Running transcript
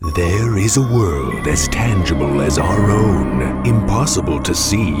There is a world as tangible as our own, impossible to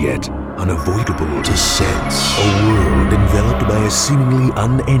see yet unavoidable to sense. A world enveloped by a seemingly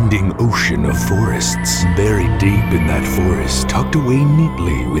unending ocean of forests. Buried deep in that forest, tucked away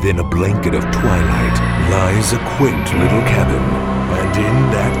neatly within a blanket of twilight, lies a quaint little cabin. And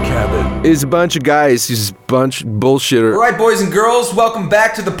in that cabin is a bunch of guys. He's a bunch of bullshitter. All right, boys and girls, welcome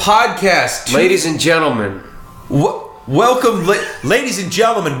back to the podcast. Ladies and gentlemen. Ladies and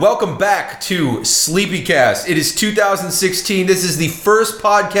gentlemen, welcome back to Sleepycast. It is 2016. This is the first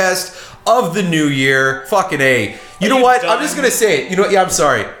podcast of the new year. Fucking A. You know what? I'm just going to say it. You know what? Yeah, I'm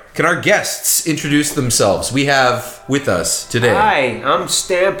sorry. Can our guests introduce themselves? We have with us today. Hi, I'm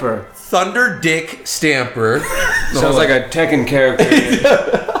Stamper. Thunder Dick Stamper. Sounds like a Tekken character.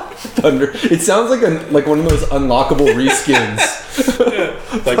 Thunder. It sounds like one of those unlockable reskins.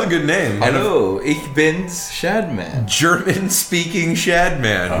 Like a good name. Hallo, ich bin's Shadman. German-speaking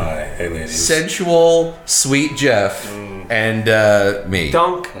Shadman. Hi, hey ladies. Sensual, sweet Jeff. And me.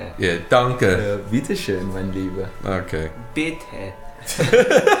 Danke. Yeah, danke. Bitteschön, mein Lieber. Okay. Bitte.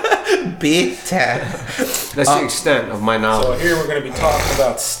 Bitte. That's the extent of my So knowledge. here we're going to be talking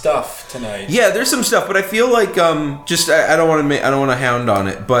about stuff tonight. Yeah, there's some stuff, but I feel like I don't want to hound on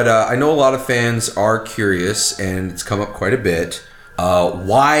it, but I know a lot of fans are curious, and it's come up quite a bit.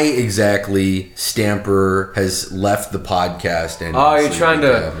 Why exactly Stamper has left the podcast? And You're trying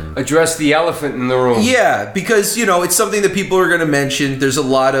to address the elephant in the room. Yeah, because it's something that people are going to mention. There's a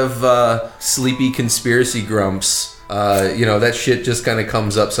lot of sleepy conspiracy grumps. That shit just kind of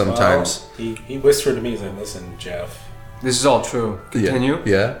comes up sometimes. Well, he whispered to me, he's like, listen, Jeff. This is all true. Continue.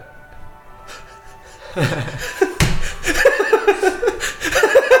 Yeah.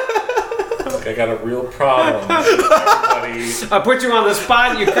 I got a real problem with everybody. I put you on the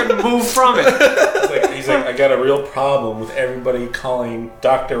spot and you couldn't move from it. He's like, I got a real problem with everybody calling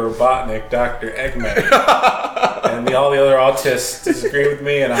Dr. Robotnik Dr. Eggman. And all the other autists disagree with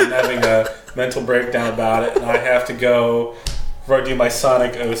me, and I'm having a mental breakdown about it, and I have to go do my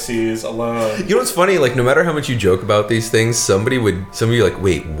Sonic OCs alone. You know what's funny? Like, no matter how much you joke about these things, somebody like,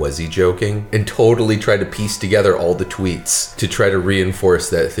 wait, was he joking? And totally try to piece together all the tweets to try to reinforce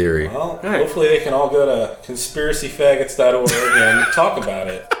that theory. Well, hopefully they can all go to conspiracyfaggots.org and talk about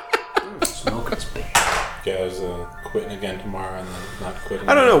it. Smoking's big. Guys quitting again tomorrow and then not quitting.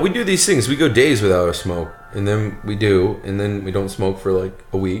 I don't know. We do these things. We go days without a smoke, and then we don't smoke for like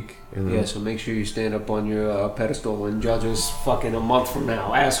a week. And then... Yeah, so make sure you stand up on your pedestal and judge us fucking a month from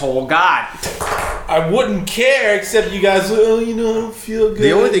now, asshole. God. I wouldn't care, except you guys. I don't feel good.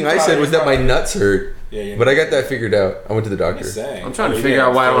 The only thing I said was that my nuts hurt. Yeah, but I got that figured out. I went to the doctor. I'm trying to figure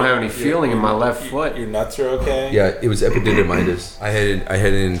out why I don't have any feeling in my left foot. Your nuts are okay? Yeah, it was epididymitis. I had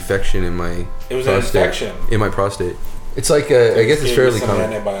an infection in my prostate. An infection? In my prostate. It's like, I guess it's fairly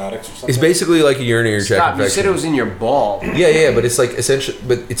common. Antibiotics or something? It's basically like a urinary tract infection. You said it was in your ball. Yeah, but it's like essentially,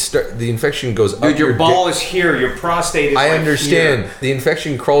 but the infection goes up your ball is here, your prostate is I like understand. Here. The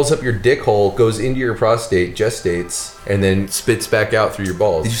infection crawls up your dick hole, goes into your prostate, gestates, and then spits back out through your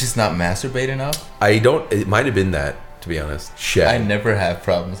balls. Did you just not masturbate enough? It might have been that, to be honest. Shit. I never have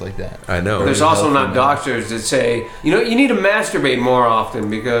problems like that. I know. There's also not doctors that say, you need to masturbate more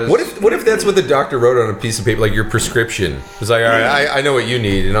often because... What if that's what the doctor wrote on a piece of paper, like your prescription? It's like, all right, I know what you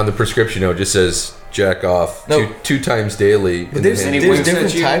need, and on the prescription note it just says, jack off two times daily. But there's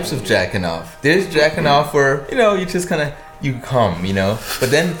different types of jacking off. There's jacking off where, you just kind of... You come, but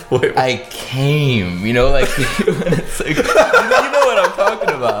then I came, like, it's like, you know what I'm talking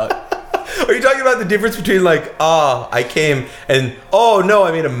about. Are you talking about the difference between like, I came and no,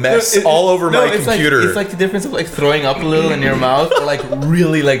 I made a mess all over my computer? It's like the difference of like throwing up a little in your mouth or like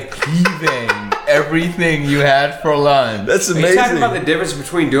really like heaving everything you had for lunch. That's amazing. Are you talking about the difference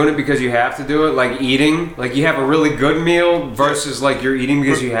between doing it because you have to do it, like eating? Like you have a really good meal versus like you're eating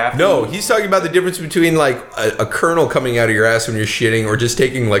because you have to? No, he's talking about the difference between like a kernel coming out of your ass when you're shitting or just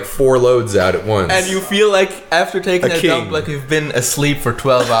taking like 4 loads out at once. And you feel like after taking a dump like you've been asleep for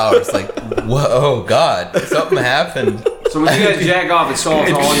 12 hours. Like, whoa, God, something happened. So when you guys jack off, it solves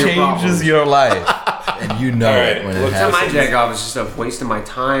all your problems. It changes your life. And you know it when it happens. Time I jack off is just a waste of my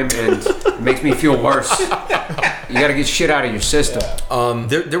time and it makes me feel worse. You gotta get shit out of your system.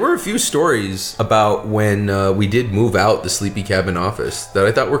 There were a few stories about when we did move out the Sleepy Cabin office that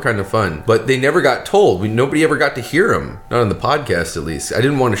I thought were kind of fun, but they never got told. Nobody ever got to hear them, not on the podcast at least. I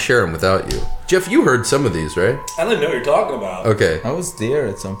didn't want to share them without you. Jeff, you heard some of these, right? I don't know what you're talking about. Okay. I was there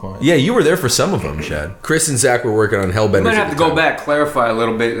at some point. Yeah, you were there for some of them, Chad. Chris and Zach were working on Hellbenders. You might have to go back, clarify a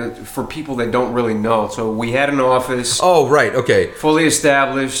little bit for people that don't really know. So we had an office. Oh, right. Okay. Fully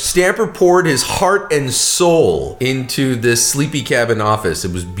established. Stamper poured his heart and soul into this sleepy cabin office.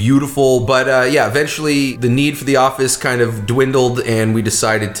 It was beautiful, but eventually the need for the office kind of dwindled and we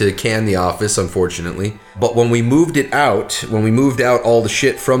decided to can the office, unfortunately. But when we moved out all the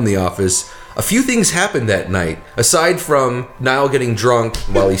shit from the office, a few things happened that night. Aside from Niall getting drunk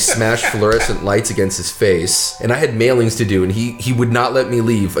while he smashed fluorescent lights against his face, and I had mailings to do, and he would not let me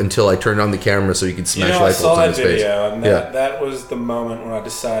leave until I turned on the camera so he could smash light bulbs on his face. I saw that video, and that was the moment when I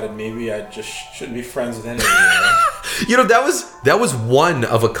decided maybe I just shouldn't be friends with any of you. You know, that was one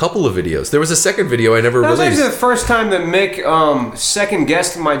of a couple of videos. There was a second video I never released. That was actually the first time that Mick second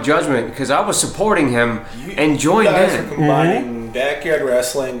guessed my judgment because I was supporting him and joined in. You guys are combining backyard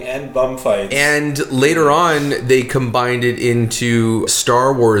wrestling and bum fights. And later on, they combined it into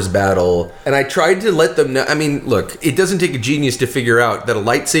Star Wars battle. And I tried to let them know. I mean, look, it doesn't take a genius to figure out that a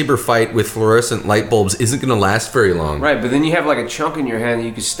lightsaber fight with fluorescent light bulbs isn't going to last very long. Right, but then you have like a chunk in your hand that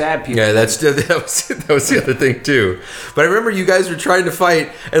you can stab people. Yeah, that was the other thing too. But I remember you guys were trying to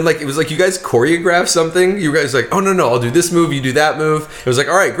fight, and like it was like you guys choreographed something. You guys like, oh no, I'll do this move, you do that move. It was like,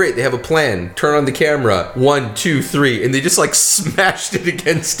 all right, great. They have a plan. Turn on the camera. 1, 2, 3, and they just like smashed it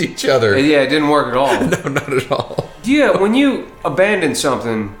against each other. Yeah, it didn't work at all. No, not at all. Yeah, when you abandon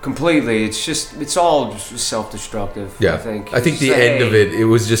something completely, it's all just self-destructive. Yeah, I think the end of it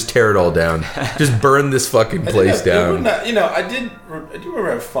was just tear it all down, just burn this fucking place down. I do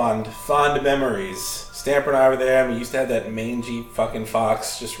remember fond memories. Stamper and I were there, and we used to have that mangy fucking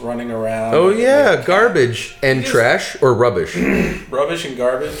fox just running around. Oh yeah, garbage and trash or rubbish. Rubbish and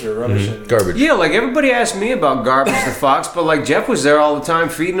garbage, or rubbish and garbage. Yeah, like everybody asked me about Garbage the fox, but like Jeff was there all the time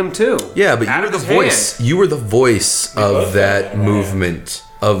feeding them too. Yeah, but you were the voice. You were the voice of that movement.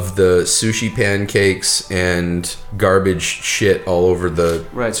 Of the sushi pancakes and garbage shit all over the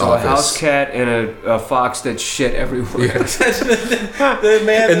so office. A house cat and a fox that shit everywhere. Yeah. the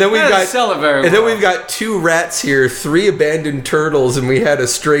man. And then we've got 2 rats here, 3 abandoned turtles, and we had a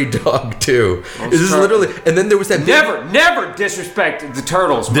stray dog too. This is literally. And then there was that. Never disrespect the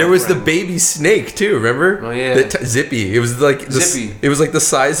turtles. There was the baby snake too. Remember? Oh yeah. Zippy. It was like Zippy. It was like the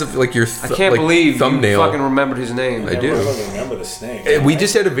size of like your. I can't believe thumbnail. you fucking remembered his name. I do. I don't remember the snake. We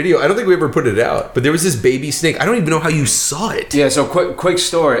just had a video. I don't think we ever put it out, but there was this baby snake. I don't even know how you saw it. Yeah, so quick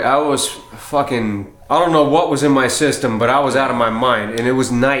story. I was fucking... I don't know what was in my system, but I was out of my mind, and it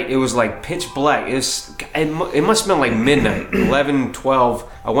was night. It was like pitch black. It must have been like midnight, 11,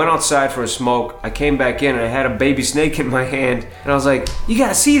 12. I went outside for a smoke. I came back in, and I had a baby snake in my hand, and I was like, "You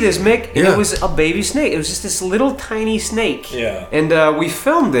gotta see this, Mick!" And it was a baby snake. It was just this little tiny snake. Yeah. And we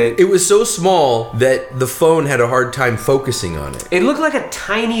filmed it. It was so small that the phone had a hard time focusing on it. It looked like a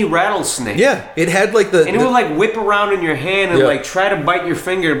tiny rattlesnake. Yeah, it had like the... And it would like whip around in your hand and like try to bite your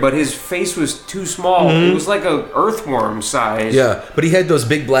finger, but his face was too small. It was like a earthworm size. Yeah, but he had those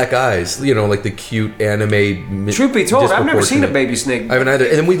big black eyes, you know, like the cute anime... Truth be told, I've never seen a baby snake. I haven't either.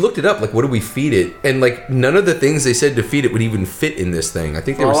 And then we looked it up, like, what do we feed it? And like, none of the things they said to feed it would even fit in this thing. I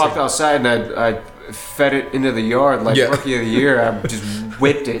think they were... I walked outside and I fed it into the yard like Rookie of the Year. I just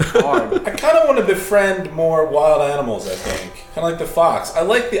whipped it hard. I kind of want to befriend more wild animals, I think. Kind of like the fox. I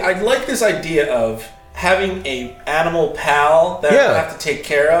like this idea of having a animal pal that I have to take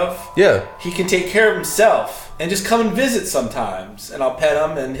care of. Yeah. He can take care of himself and just come and visit sometimes, and I'll pet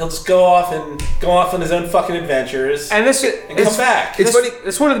him, and he'll just go off on his own fucking adventures, and come back. It's funny.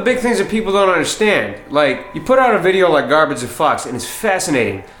 It's one of the big things that people don't understand. Like, you put out a video like Garbage the Fox, and it's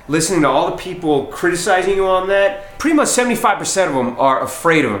fascinating listening to all the people criticizing you on that. Pretty much 75% of them are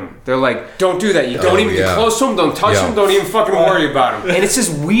afraid of him. They're like, don't do that. You don't even get close to him. Don't touch him. Don't even fucking worry about him. And it's this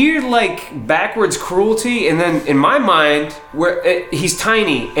weird, like, backwards cruelty. And then in my mind, where he's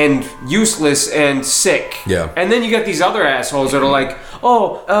tiny and useless and sick. Yeah. And then you got these other assholes that are like,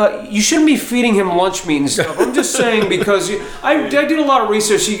 you shouldn't be feeding him lunch meat and stuff. I'm just saying because I did a lot of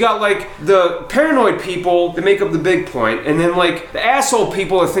research. You got like the paranoid people that make up the big point, and then like the asshole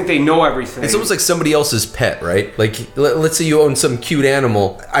people that think they know everything. It's almost like somebody else's pet, right? Like, let's say you own some cute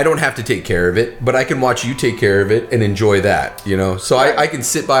animal. I don't have to take care of it, but I can watch you take care of it and enjoy that, you know? So I can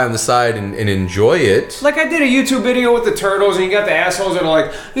sit by on the side and enjoy it. Like I did a YouTube video with the turtles, and you got the assholes that are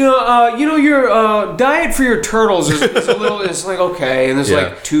like, your diet for your turtles is a little, it's like, okay. And there's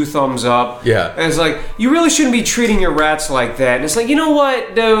like 2 thumbs up. Yeah. And it's like, you really shouldn't be treating your rats like that. And it's like, you know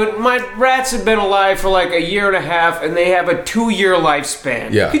what, dude? My rats have been alive for like 1.5 years, and they have a 2-year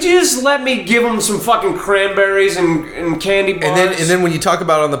lifespan. Yeah. Could you just let me give them some fucking cranberries and candy bars? And then when you talk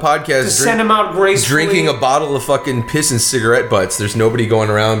about on the podcast, send them out gracefully. Drinking a bottle of fucking piss and cigarette butts, there's nobody going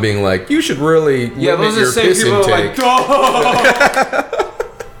around being like, you should really limit those are your the same piss people intake. Are like,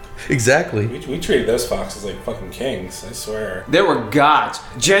 Exactly. We treated those foxes like fucking kings, I swear. They were gods.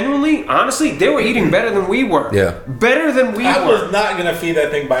 Genuinely, honestly, they were eating better than we were. Yeah. Better than we I were. was not going to feed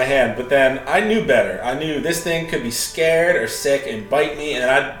that thing by hand, but then I knew better. I knew this thing could be scared or sick and bite me, and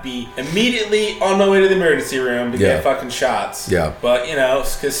I'd be immediately on my way to the emergency room to get fucking shots. Yeah. But,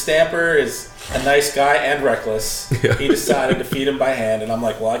 because Stamper is a nice guy and reckless, he decided to feed him by hand, and I'm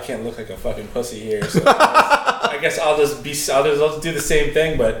like, well, I can't look like a fucking pussy here, so I guess I'll just do the same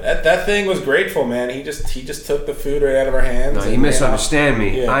thing. But that thing was grateful, man. He just took the food right out of our hands. No, you misunderstand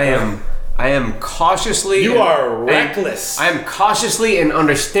me. Yeah. I am cautiously... You are reckless. I am cautiously and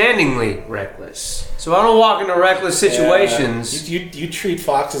understandingly reckless. So I don't walk into reckless situations. You treat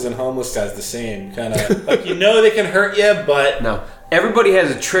foxes and homeless guys the same, kind of. Like, they can hurt you, but... No. Everybody has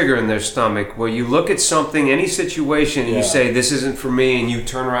a trigger in their stomach where you look at something, any situation, and you say, this isn't for me, and you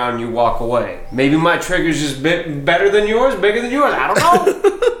turn around and you walk away. Maybe my trigger's just better than yours, bigger than yours. I don't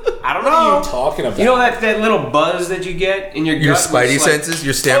know. I don't know. What are you talking about? You know that little buzz that you get in your gut? Your spidey senses,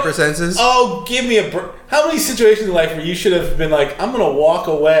 your Stamper senses? Oh, give me how many situations in life where you should have been like, I'm going to walk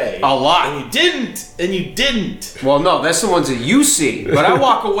away? A lot. And you didn't. Well, no, that's the ones that you see. But I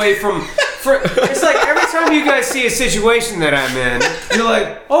walk away from... it's like every time you guys see a situation that I'm in, you're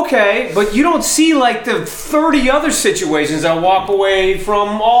like, okay, but you don't see like the 30 other situations I walk away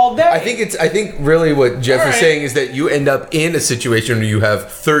from all day. I think really what Jeff is saying is that you end up in a situation where you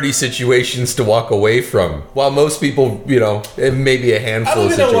have 30 situations to walk away from, while most people, it may be a handful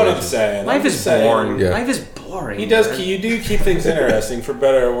of situations. I don't even know what I'm saying. Life is boring. Yeah. Life is boring. You do keep things interesting, for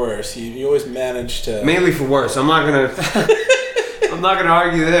better or worse. You always manage to... Mainly for worse. I'm not gonna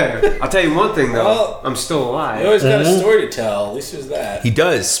argue there. I'll tell you one thing though. Well, I'm still alive. You always got a story to tell. At least there's that. He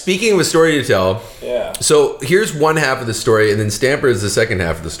does. Speaking of a story to tell, yeah. So here's one half of the story, and then Stamper is the second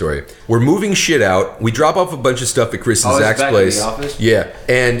half of the story. We're moving shit out. We drop off a bunch of stuff at Chris and Zach's place. Back in the office? Yeah,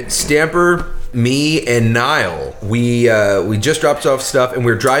 and Stamper, me, and Niall, we just dropped off stuff, and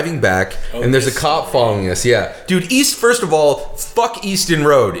we're driving back, and there's a cop following us. Yeah, dude. First of all, fuck Easton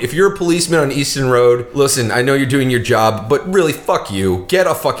Road. If you're a policeman on Easton Road, listen, I know you're doing your job, but really, fuck you. Get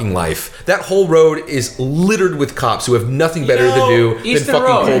a fucking life. That whole road is littered with cops who have nothing better to do than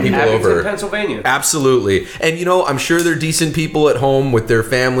fucking pull people over. Pennsylvania. Absolutely. And I'm sure they're decent people at home with their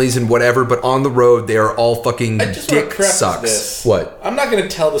families and whatever, but on the road they are all fucking dick sucks. This. What? I'm not going to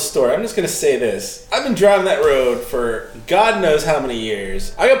tell the story. I'm just going to say this. I've been driving that road for God knows how many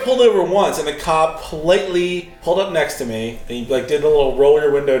years. I got pulled over once, and the cop politely pulled up next to me, and he did a little roll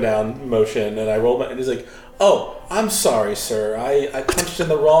your window down motion, and I rolled my, and he's like, "Oh, I'm sorry, sir. I punched in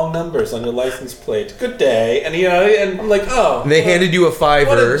the wrong numbers on your license plate. Good day." And and I'm like, "Oh." And they handed you a $5.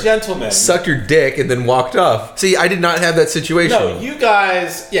 What a gentleman. Sucked your dick and then walked off. See, I did not have that situation. No, you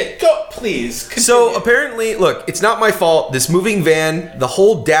guys, go, please. Continue. So apparently, look, it's not my fault. This moving van, the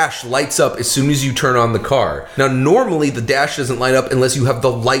whole dash lights up as soon as you turn on the car. Now, normally the dash doesn't light up unless you have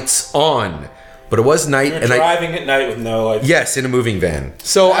the lights on. But it was night, You're driving at night with no lights. Yes, in a moving van.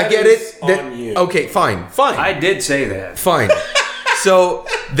 So that I get it. On you. Okay, fine. I did say that. Fine. So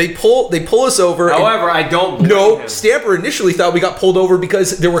they pull us over. However, I don't blame him. Stamper initially thought we got pulled over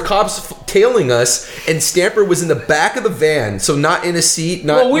because there were cops tailing us, and Stamper was in the back of the van, so not in a seat.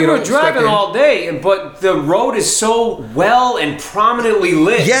 Not, we were driving all day, but the road is so well and prominently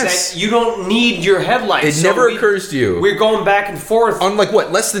lit that you don't need your headlights. It never occurs to you. We're going back and forth on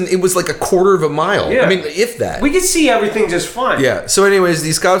it was like a quarter of a mile. Yeah. I mean, if that. We could see everything just fine. Yeah. So anyways,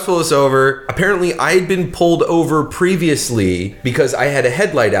 these cops pull us over. Apparently, I had been pulled over previously because I had a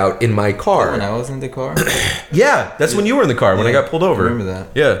headlight out in my car. When I was in the car? Yeah, that's when you were in the car, when I got pulled over. I remember that.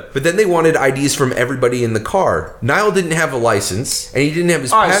 Yeah. But then they wanted IDs from everybody in the car. Niall didn't have a license, and he didn't have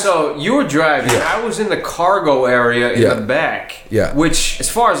his All right, so you were driving. Yeah. I was in the cargo area in the back. Yeah. Which, as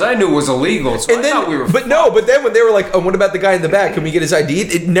far as I knew, was illegal. So I thought we were... But then when they were like, oh, what about the guy in the back? Can we get his ID?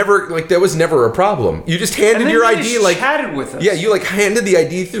 It never, that was never a problem. You just handed your ID, just chatted with us. Yeah, you handed the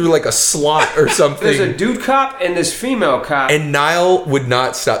ID through a slot or something. There's a dude cop and this female cop. And Niall would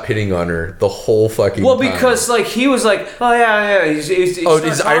not stop hitting on her the whole fucking time. Because he was like, oh yeah, he's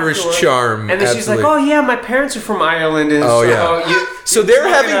his Irish charm. And then she's like, oh yeah, my parents are from Ireland. And so they're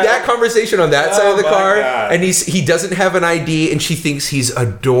having that conversation on that side of the car, God. and he doesn't have an ID, and she thinks he's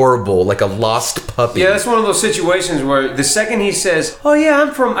adorable, like a lost puppy. Yeah, that's one of those situations where the second he says, oh yeah,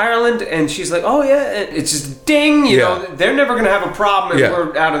 I'm from Ireland, and she's like, oh yeah, it's just ding, you know, they're never going to have a problem if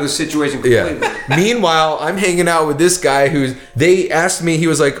we're out of the situation completely. Yeah. Meanwhile, I'm hanging out with this guy they asked me, he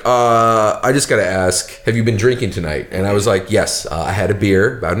was like, I just got to ask, have you been drinking tonight? And I was like, yes, I had a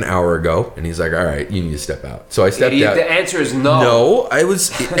beer about an hour ago. And he's like, all right, you need to step out. So I stepped out. The answer is no. No, No, I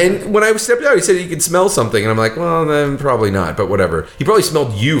was, and when I stepped out, he said he could smell something, and I'm like, well, then probably not, but whatever. He probably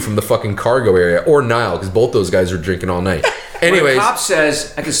smelled you from the fucking cargo area, or Niall, because both those guys were drinking all night. Anyways, when a cop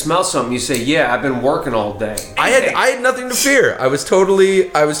says, I can smell something, you say, yeah, I've been working all day. I had nothing to fear. I was totally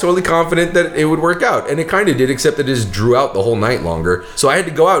confident that it would work out, and it kind of did, except that it just drew out the whole night longer. So I had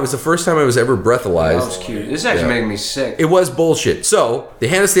to go out. It was the first time I was ever breathalyzed. That was cute. This is actually making me sick. It was bullshit. So they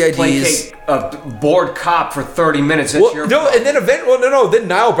hand us the IDs. Placate a bored cop for 30 minutes. That's your problem. And then then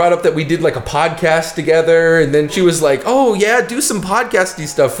Niall brought up that we did like a podcast together, and then she was like, "Oh yeah, do some podcasty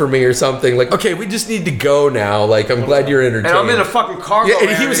stuff for me or something." Like, okay, we just need to go now. Like, I'm glad you're entertained. And I'm in a fucking cargo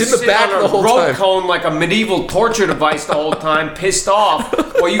and he was in the back the whole rope time. cone like a medieval torture device the whole time, pissed off,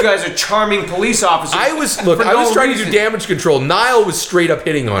 while you guys are charming police officers. I was trying to do damage control. Niall was straight up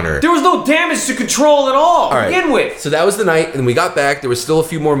hitting on her. There was no damage to control at all to begin with. So that was the night, and we got back. There was still a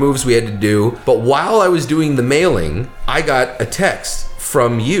few more moves we had to do. But while I was doing the mailing, I got a text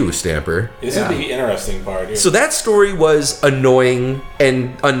from you, Stamper. This is the interesting part here. So that story was annoying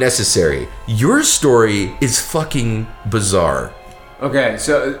and unnecessary. Your story is fucking bizarre. Okay,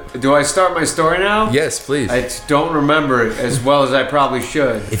 so do I start my story now? Yes, please. I don't remember it as well as I probably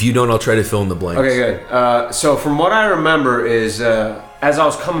should. If you don't, I'll try to fill in the blanks. Okay, good. So from what I remember is, as I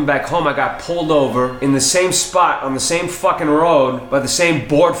was coming back home, I got pulled over in the same spot on the same fucking road by the same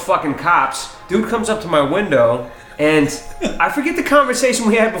bored fucking cops. Dude comes up to my window, and I forget the conversation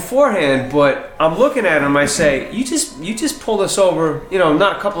we had beforehand, but I'm looking at him. I say, "You just pulled us over,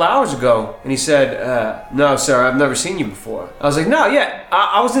 not a couple hours ago." And he said, "No, sir, I've never seen you before." I was like, "No, yeah,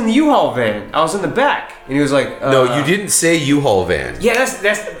 I was in the U-Haul van. I was in the back." And he was like, "No, you didn't say U-Haul van." Yeah,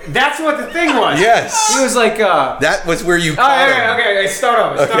 that's what the thing was. Yes. He was like, that was where you. Okay.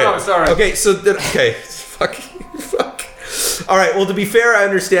 Start over. Okay, so fuck. All right, well, to be fair, I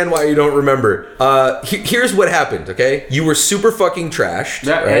understand why you don't remember. Here's what happened, okay? You were super fucking trashed,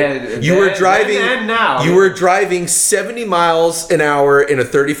 right? You were driving 70 miles an hour in a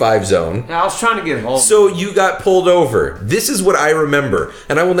 35 zone. Yeah, I was trying to get home. So you got pulled over. This is what I remember,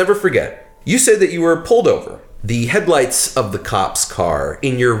 and I will never forget. You said that you were pulled over. The headlights of the cop's car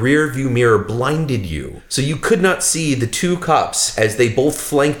in your rear view mirror blinded you, so you could not see the two cops as they both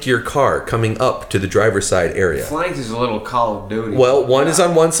flanked your car coming up to the driver's side area. Flanked is a little Call of Duty. Well, one is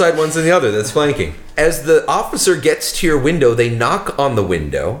on one side, one's on the other. That's flanking. As the officer gets to your window, they knock on the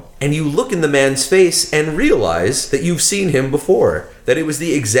window, and you look in the man's face and realize that you've seen him before. That it was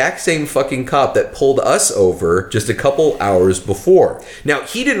the exact same fucking cop that pulled us over just a couple hours before. Now,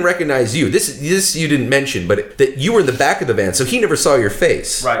 he didn't recognize you. This you didn't mention, but that you were in the back of the van, so he never saw your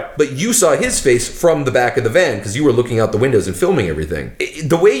face. Right. But you saw his face from the back of the van because you were looking out the windows and filming everything.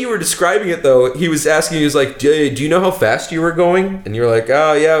 The way you were describing it, though, he was asking, he was like, do you know how fast you were going? And you're like,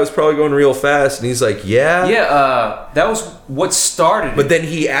 oh, yeah, I was probably going real fast. And he's like, yeah? Yeah, that was what started it. But then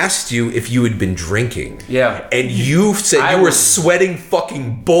he asked you if you had been drinking. Yeah. And you said you were sweating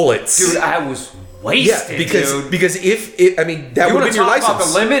fucking bullets. Dude, I was wasted, because dude. Because that would have been your license. About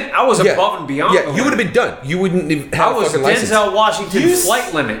the limit? I was above and beyond. Yeah, you would have been done. You wouldn't have had a fucking license. Denzel Washington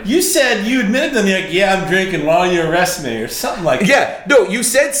flight limit. You said you admitted them. You're like, yeah, I'm drinking while you arrest me, or something like that. Yeah, no, you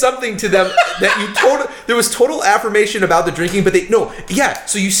said something to them that you there was total affirmation about the drinking, but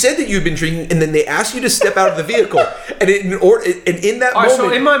so you said that you had been drinking, and then they asked you to step out of the vehicle, and in that moment.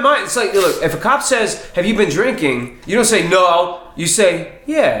 So in my mind, it's like, look, if a cop says, "Have you been drinking?" You don't say no. You say,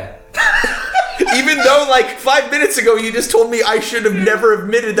 "Yeah." Even though, like, 5 minutes ago, you just told me I should have never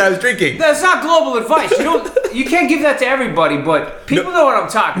admitted that I was drinking. That's not global advice. You can't give that to everybody, but people know what I'm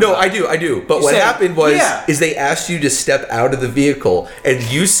talking about. No, I do. But what happened is they asked you to step out of the vehicle, and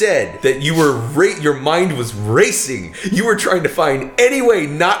you said that you were your mind was racing. You were trying to find any way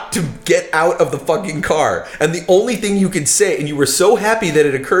not to get out of the fucking car. And the only thing you could say, and you were so happy that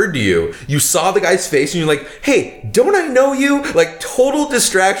it occurred to you, you saw the guy's face, and you're like, hey, don't I know you? Like, total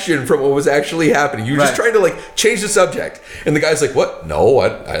distraction from what was actually happening. You were just trying to, like, change the subject. And the guy's like, what? No,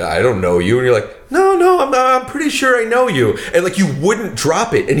 I don't know you. And you're like, no, I'm pretty sure I know you. And, like, you wouldn't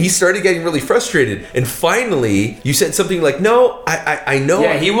drop it. And he started getting really frustrated. And finally, you said something like, no, I know.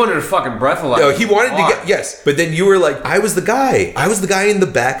 Yeah, he wanted to fucking breathalyze. No, he wanted to get, yes. But then you were like, I was the guy in the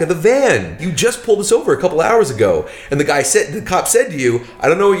back of the van. You just pulled us over a couple hours ago. And the cop said to you, I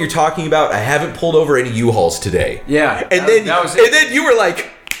don't know what you're talking about. I haven't pulled over any U-Hauls today. Yeah. And then you were like,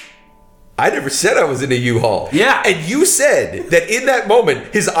 I never said I was in a U-Haul. Yeah. And you said that in that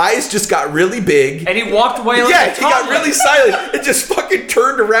moment, his eyes just got really big. And he walked away like a he got really silent and just fucking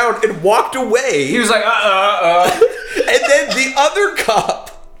turned around and walked away. He was like, And then the other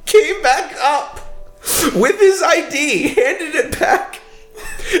cop came back up with his ID, handed it back.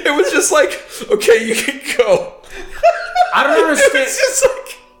 It was just like, okay, you can go. I don't understand. It's just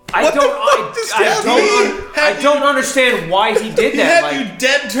like. I don't understand why he did He that. had you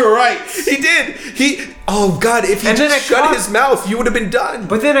dead to rights. He did. Oh God! If he And then just shut his mouth, you would have been done.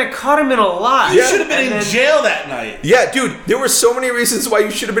 But then I caught him in a lie. You should have been And in then- jail that night. Yeah, dude, there were so many reasons why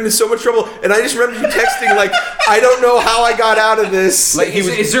you should have been in so much trouble, and I just remember you texting like, "I don't know how I got out of this." Like,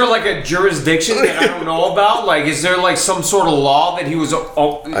 is there like a jurisdiction that I don't know about? Like, is there like some sort of law that he was?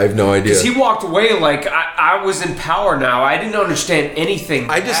 I have no idea. Because he walked away like I was in power now. I didn't understand anything.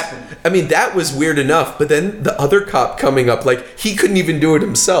 That happened. I mean, that was weird enough, but then the other cop coming up, like he couldn't even do it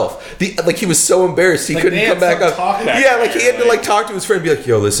himself. Like he was so embarrassed he Like, couldn't they come had back some up. talk back Yeah, like he there, had to like talk to his friend, and be like,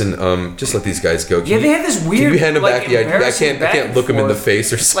 "Yo, listen, just let these guys go." Yeah, they had this weird. Can you hand him like, back the ID? I embarrassing back can't and look him in the forth.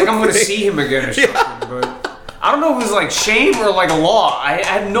 face or something. Like I'm gonna see him again or something. But I don't know if it was like shame or like a law. I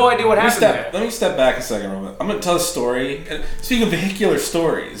had no idea what happened there. Let me step back a second, Robert. I'm going to tell a story. Speaking of vehicular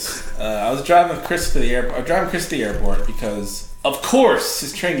stories, I was driving with Chris to the airport. I'm driving Chris to the airport because, of course,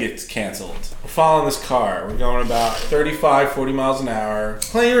 his train gets canceled. We're following this car. We're going about 35, 40 miles an hour.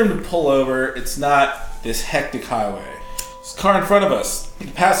 Plenty of room to pull over. It's not this hectic highway. This car in front of us, the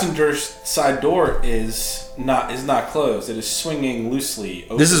passenger side door is not closed. It is swinging loosely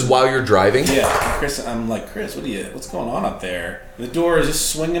open. This is while you're driving. Yeah, Chris. I'm like, Chris, what's going on up there? The door is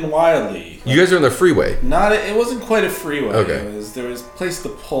just swinging wildly. You guys are on the freeway. It wasn't quite a freeway. Okay. There was a place to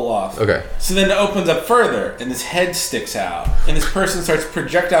pull off. Okay. So then it opens up further, and this head sticks out, and this person starts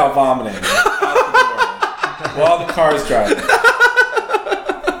projectile vomiting out the door while the car is driving.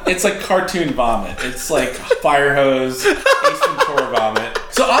 It's like cartoon vomit. It's like fire hose, Ace Ventura vomit.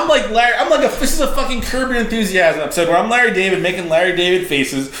 So I'm like Larry. This is a fucking Curb Your Enthusiasm episode where I'm Larry David making Larry David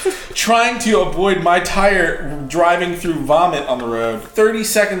faces, trying to avoid my tire driving through vomit on the road. 30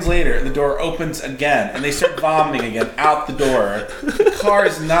 seconds later, the door opens again, and they start vomiting again out the door. The car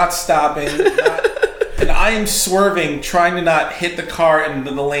is not stopping. And I am swerving, trying to not hit the car in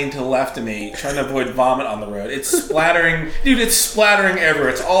the lane to the left of me, trying to avoid vomit on the road. It's splattering, dude. It's splattering everywhere.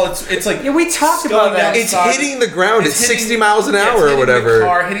 It's like Yeah, we talked going about that. down the It's side. hitting the ground at It's hitting- 60 miles an yeah, it's hour or hitting whatever. The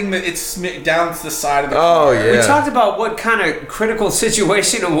car hitting it's down to the side of the Oh, car. yeah. We talked about what kind of critical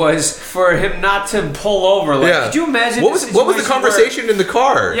situation it was for him not to pull over. Like, Yeah. could you imagine? What was the situation conversation in the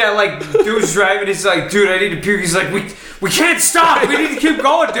car? where- yeah, like dude's driving. He's like, dude, I need to puke. He's like, we can't stop. We need to keep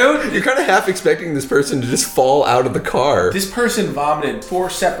going, dude. You're kind of half expecting this person to just fall out of the car. This person vomited 4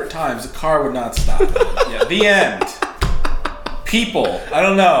 separate times. The car would not stop. Yeah, the end. People, I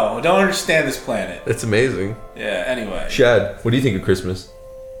don't know. I don't understand this planet. That's amazing. Yeah. Anyway. Shad, what do you think of Christmas?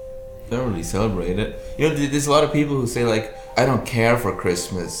 I don't really celebrate it. You know, there's a lot of people who say like, I don't care for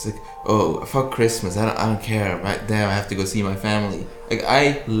Christmas. Like, oh, fuck Christmas. I don't care. Damn, I have to go see my family. Like,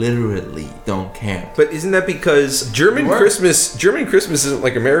 I literally don't care. But isn't that because German Christmas isn't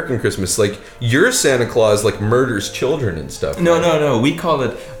like American Christmas? Like your Santa Claus like murders children and stuff. No. We call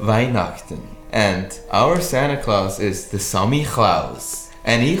it Weihnachten. And our Santa Claus is the Samichlaus.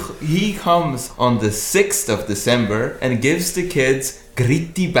 And he comes on the 6th of December and gives the kids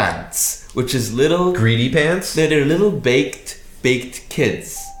Grittibants, which is little... Greedy pants? They're little baked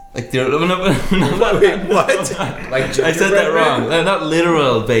kids. Like they're Wait, what? Like I said that wrong. They're not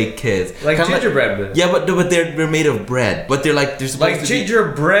literal baked kids. Like Kinda gingerbread men. Yeah, but they're made of bread. But they're supposed Like to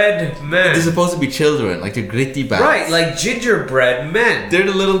gingerbread men. they're supposed to be children. Like they're gritty bats. Right, like gingerbread men. They're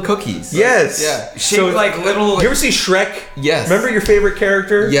the little cookies. Yes. Yeah. Shaped like little. You ever see Shrek? Yes. Remember your favorite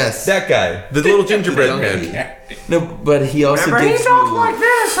character? Yes. That guy. The little gingerbread donkey. man. No, but he also Remember, he gives talked you. like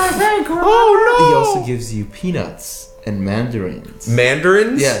this, I think. Oh He no! also gives you peanuts and mandarins.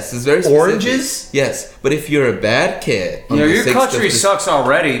 Mandarins? Yes, it's very specific. Oranges? Yes, but if you're a bad kid, on You know, the your 6th of country Dec- sucks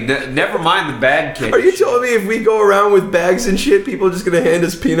already. Never mind the bad kid. Are you telling me if we go around with bags and shit, people are just gonna hand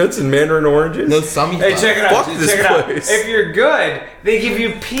us peanuts and mandarin oranges? No, some. Hey, check it out. Fuck this Check it out. place. If you're good, they give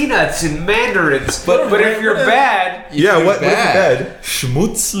you peanuts and mandarins. But if you're bad, Yeah, what if bad?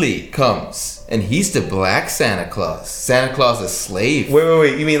 Schmutzli comes, and he's the black Santa Claus. Santa Claus is slave.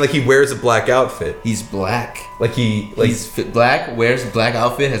 Wait. You mean like he wears a black outfit? He's black. Like He's black, wears a black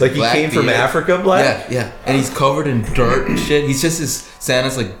outfit, has like a he black came from beard. Africa black? Yeah, and he's covered in dirt and shit. He's just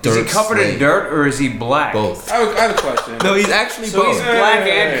Santa's like dirt. is he covered in slave. dirt or is he black? Both. I have a question. No, he's actually So both. he's black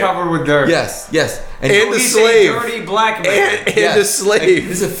and covered with dirt. Yes. And So the he's slave. a dirty black man. And Yes. a slave.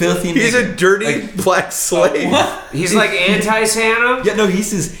 He's a filthy. He's a nigga. dirty Like, black slave. He's like anti-Santa. yeah, no,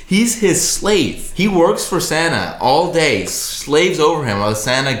 he's his slave. He works for Santa all day, slaves over him while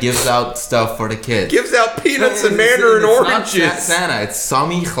Santa gives out stuff for the kids. Gives out peanuts That's the Mandarin it's not oranges. Santa. It's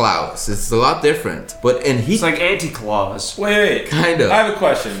Sammy Claus. It's a lot different. But and he It's like anti-claus. Wait. Kind of. I have a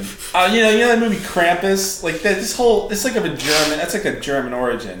question. You know that movie Krampus? Like that. It's like of a German. That's like a German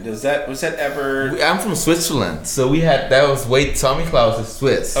origin. Was that ever? I'm from Switzerland, so Sammy Claus is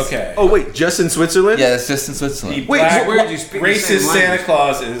Swiss. Okay. Oh wait, just in Switzerland? Yeah, it's just in Switzerland. The Wait, black, where did you speak the same racist Santa language?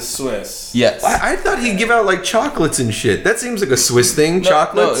 Claus is Swiss. Yes. I thought he'd give out like chocolates and shit. That seems like a Swiss thing. No,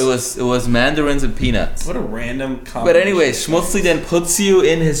 Chocolates. No, it was mandarins and peanuts. What a random combination. But anyway, Schmutzli then puts you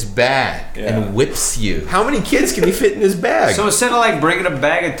in his bag Yeah. and whips you. How many kids can he fit in his bag? So instead of like bringing a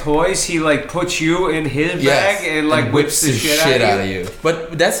bag of toys, he like puts you in his bag and like whips the shit out of you.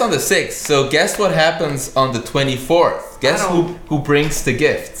 But that's on the 6th. So guess what happens on the 24th? Guess who brings the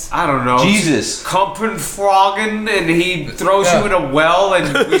gifts? I don't know. Jesus. Froggen, and he throws you in a well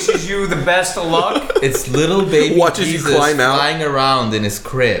and wishes you the best of luck. It's little baby Watches you Jesus climb out. flying around in his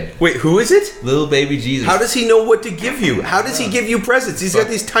crib. Wait, who is it? Little baby Jesus. How does he know what to give you? How does he give you presents? He's got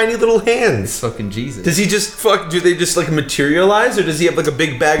these tiny little hands. fucking Jesus? Does he just do they just like materialize, or does he have like a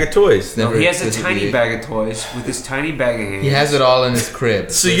big bag of toys? Never He has a visited tiny you. bag of toys with his tiny bag of hands. He has it all in his crib.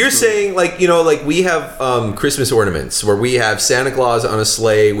 So you're saying like we have Christmas ornaments where we have Santa Claus on a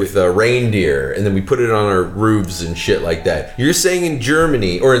sleigh with a reindeer, and then we put it on our roofs and shit like that. You're saying in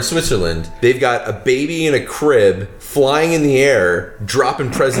Germany or in Switzerland they've got a baby in a crib flying in the air,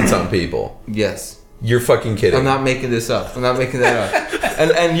 dropping presents on people. Yes. You're fucking kidding. I'm not making this up. I'm not making that up.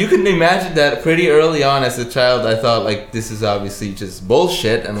 And you can imagine that pretty early on as a child, I thought like this is obviously just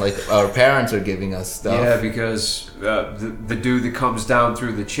bullshit, and like our parents are giving us stuff. Yeah, because the dude that comes down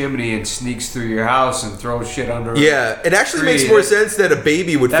through the chimney and sneaks through your house and throws shit under. Yeah, it actually makes Tree. more sense that a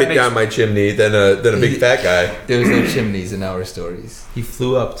baby would That fit makes- down my chimney than a big fat guy. There was no chimneys in our stories. He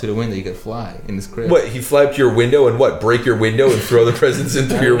flew up to the window. He could fly in his crib. What, he fly up to your window and what, break your window and throw the presents in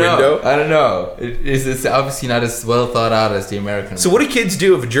through your window? I don't know. It's obviously not as well thought out as the American. So what do kids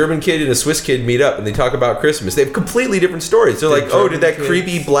do if a German kid and a Swiss kid meet up and they talk about Christmas? They have completely different stories. They're like, oh, did that German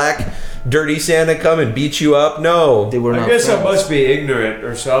creepy kids- black dirty Santa come and beat you up? No. They were I not guess I friends. must be ignorant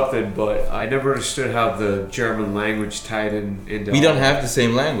or something, but I never understood how the German language tied into. We don't all have that. the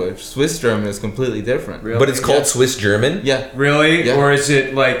same language. Swiss German is completely different. Really? But it's called Yeah. Swiss German? Yeah. Really? Yeah. Or is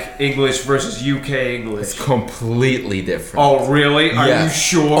it like English versus UK English? It's completely different. Oh, really? Are Yeah. you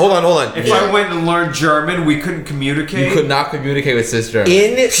sure? Hold on. If I went and learned German, we couldn't communicate. You could not communicate with Swiss German.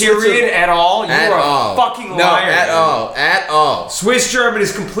 In Period. Switzerland- At all? You at are all. a fucking No, liar. at all. At all. Swiss German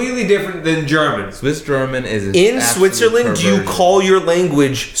is completely different than German. Swiss German is an In absolute Switzerland, do you perversion. call your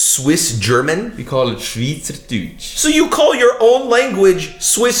language Swiss German? We call it Schweizerdeutsch. So you call your own language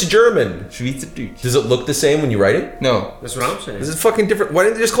Swiss German? Schweizerdeutsch. Does it look the same when you write it? No. That's what I'm saying. Is it fucking different? Why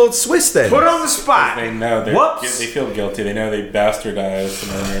didn't they just call it Swiss then? Put on the spot. They know Whoops. they feel guilty. They know they bastardized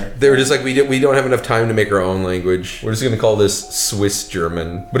another. They were just like, we don't have enough time to make our own language. We're just gonna call this Swiss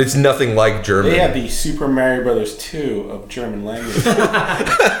German, but it's nothing like German. They have the Super Mario Brothers 2 of German language.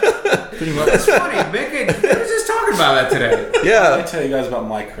 Pretty much. It's funny, Mick. We were just talking about that today. Let me Yeah, tell you guys about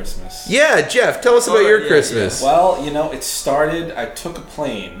my Christmas. yeah. Jeff, tell us about your yeah, Christmas. Well, it started. I took a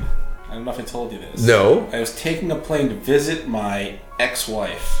plane. I don't know if I told you this. No. I was taking a plane to visit my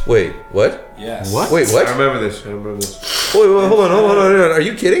ex-wife. Wait, what? Yes. What? Wait, what? I remember this. Wait, hold on. Are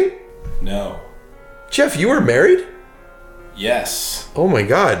you kidding? No. Jeff, you were married? Yes. Oh my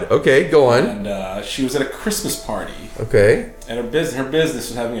God. Okay, go on. And she was at a Christmas party. Okay. And her business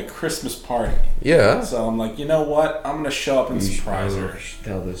was having a Christmas party. Yeah. So I'm like, you know what? I'm gonna show up and surprise her.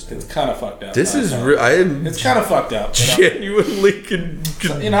 Tell this to It's kind of fucked up. This is I know. I am It's kind of fucked up. But genuinely I was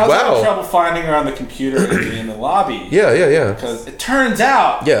having wow. trouble finding her on the computer in the lobby. Yeah. Because it turns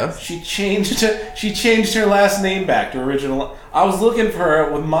out, Yeah. she changed her last name back to original. I was looking for her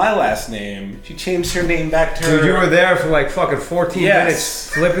with my last name. She changed her name back to her. Dude, you were there for like fucking 14 Yes. minutes,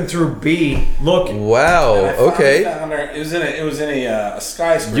 flipping through B, looking. Wow. And I finally Okay. found her. It was in a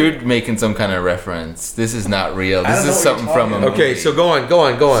skyscraper. You're making some kind of reference. This is not real. I This don't know is what something you're from a talking movie. Okay. So go on.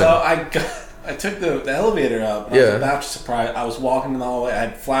 So I took the elevator up. And I Yeah. was about to surprise. I was walking in the hallway. I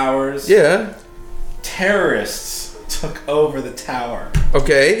had flowers. Yeah. Terrorists took over the tower.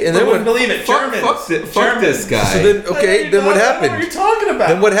 Okay. And I then wouldn't what? believe it. Fuck Germans. this guy. So then okay. Then what What are happened? you talking about?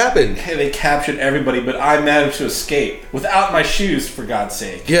 Then what happened? Hey, they captured everybody, but I managed to escape without my shoes, for God's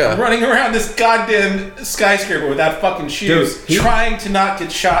sake. Yeah. I'm running around this goddamn skyscraper without fucking shoes, Dude, trying to not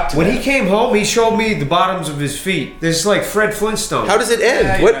get shot to When death. he came home, he showed me the bottoms of his feet. This is like Fred Flintstone. How does it end?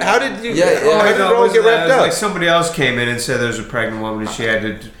 Yeah, What? yeah. How did you? Yeah, yeah. How did it all get wrapped It was up? like somebody else came in and said there was a pregnant woman and she had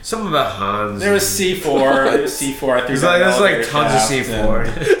to something about Hans. There was C4. There was C4. I threw There's down like, the there's like elevator tons of shaft, C4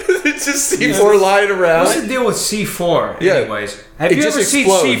 It's just C4 lying around. What's the deal with C4? Yeah. Anyways, have It you just ever seen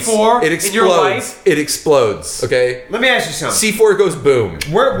explodes. C4 It explodes. in your life? It explodes. Okay. Let me ask you something. C4 goes boom.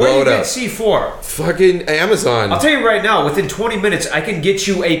 Where do Blow you it get up. C4? Fucking Amazon. I'll tell you right now, within 20 minutes, I can get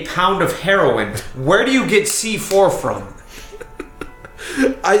you a pound of heroin. Where do you get C4 from?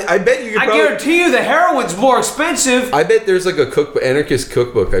 I bet you could I probably. guarantee you the heroin's more expensive. I bet there's like a anarchist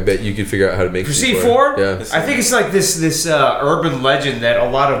cookbook. I bet you could figure out how to make For C4. C4? Yeah. I think it's like this urban legend that a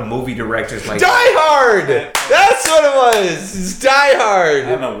lot of movie directors like. Die Hard. That's what it was. It's Die Hard. I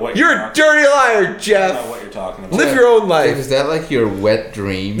don't know what You're a dirty liar, I don't know Jeff. what you're talking about. Live your own Is life. that like your wet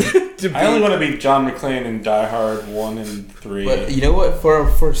dream? I only want to be John McClane in Die Hard 1 and 3. But you know what?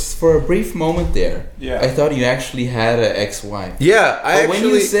 For a brief moment there, Yeah. I thought you actually had an ex-wife. Yeah, I But when you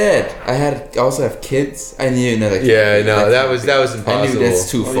actually. said I also have kids, I knew that. Yeah, no, that was I impossible. knew that's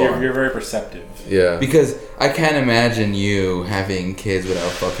too Well, far. you're very perceptive. Yeah. Because I can't imagine you having kids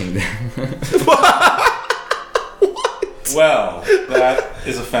without fucking them. Well, that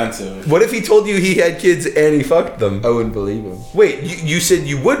is offensive. What if he told you he had kids and he fucked them? I wouldn't believe him. Wait, you said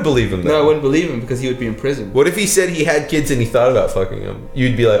you would believe him No, I though? wouldn't believe him because he would be in prison. What if he said he had kids and he thought about fucking them?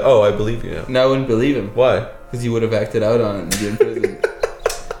 You'd be like, oh, I believe you now. No, I wouldn't believe him Why? because he would have acted out on it and be in prison.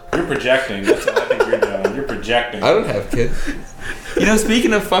 You're projecting. That's what I think you're doing. You're projecting. I don't have kids. You know,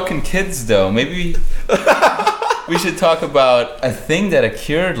 speaking of fucking kids, though, maybe we should talk about a thing that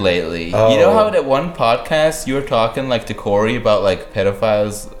occurred lately. Oh. You know how that one podcast you were talking like to Corey about like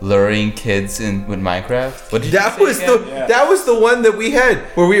pedophiles luring kids in with Minecraft? What did That you was say the again? Yeah. that was the one that we had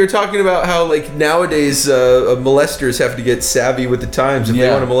where we were talking about how like nowadays molesters have to get savvy with the times if they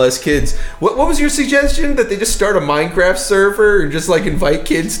Yeah. want to molest kids. What was your suggestion, that they just start a Minecraft server and just like invite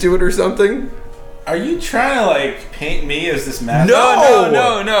kids to it or something? Are you trying to like paint me as this mad?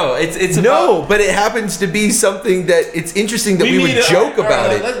 No. It's No, about, but it happens to be something that it's interesting that we would joke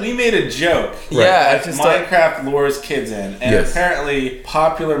about it. We made a joke. Yeah, That it's just like- Minecraft lures kids in, and Yes. apparently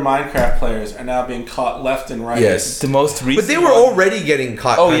popular Minecraft players are now being caught left and right. Yes. the most recent. But they were one- already getting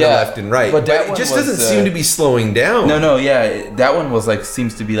caught Oh, kind of yeah. left and right. But But, that it one just was, doesn't seem to be slowing down. No, yeah, that one was like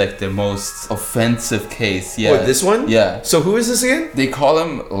seems to be like the most offensive case. Yeah. What, this one? Yeah. So who is this again? They call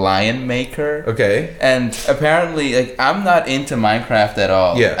him Lion Maker. Okay. And apparently, like, I'm not into Minecraft at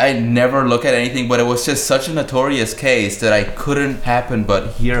all. Yeah. I never look at anything, but it was just such a notorious case that I couldn't happen but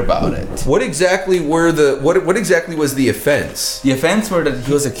hear about it. What exactly what exactly was the offense? The offense were that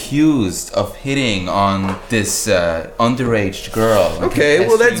he was accused of hitting on this underage girl. and Okay,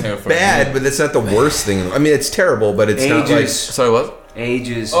 well that's testing her for bad, rape. but that's not the worst thing. I mean, it's terrible, but it's not like. Ages. Sorry, what?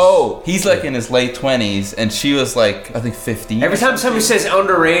 Ages. Oh, he's like in his late 20s, and she was like, I think 15. Every time somebody says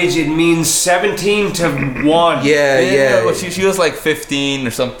underage, it means 17 to 1. Yeah. But she was like 15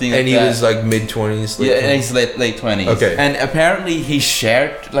 or something. And like he that. was like mid-20s. Yeah, and he's late 20s. Okay. And apparently he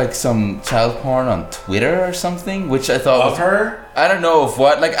shared like some child porn on Twitter or something, which I thought Of was, her? I don't know of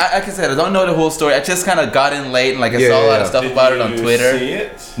what. Like like I said, I don't know the whole story. I just kind of got in late and like I Yeah, saw a lot yeah. of stuff Did about it on you Twitter. See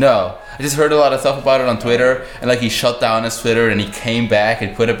it? No. I just heard a lot of stuff about it on Twitter, and like he shut down his Twitter and he came back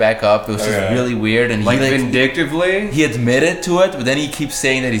and put it back up. It was just Okay. really weird, and Like he vindictively? he admitted to it, but then he keeps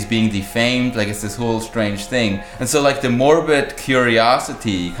saying that he's being defamed, like it's this whole strange thing. And so like the morbid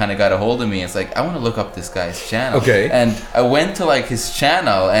curiosity kind of got a hold of me. It's like I want to look up this guy's channel. Okay. And I went to like his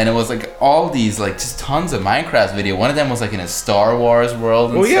channel, and it was like all these like just tons of Minecraft video. One of them was like in a Star Wars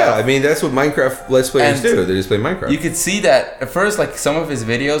world. And Well, yeah. stuff. I mean, that's what Minecraft Let's Players And do. They just play Minecraft. You could see that at first, like some of his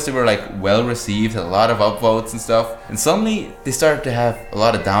videos, they were like well received, had a lot of upvotes and stuff. And suddenly they started to have a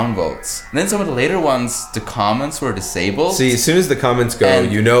lot of downvotes. And then some of the later ones, the comments were disabled. See, as soon as the comments go,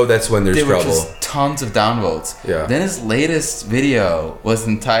 And you know that's when there's there were trouble. just tons of downvotes. Yeah. Then his latest video was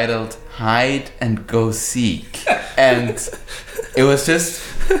entitled "Hide and Go Seek," and it was just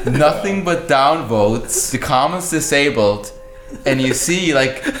nothing but downvotes. The comments disabled. And you see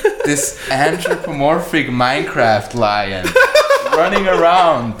like this anthropomorphic Minecraft lion running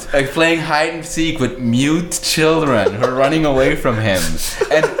around, like playing hide and seek with mute children who are running away from him.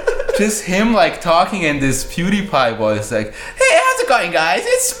 And just him like talking in this PewDiePie voice, like, "Hey, how's it going, guys?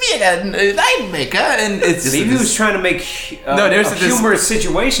 It's me again, Lion Maker." And it's just Maybe he this- was trying to make No, there's a a dis- humorous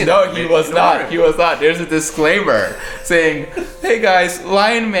situation. No, out of he it was in not. order- He was not. There's a disclaimer saying, "Hey guys,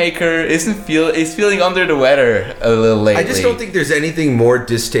 Lion Maker is feeling under the weather a little lately." I just don't think there's anything more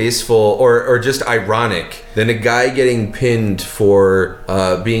distasteful or just ironic than a guy getting pinned for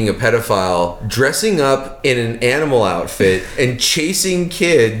being a pedophile, dressing up in an animal outfit and chasing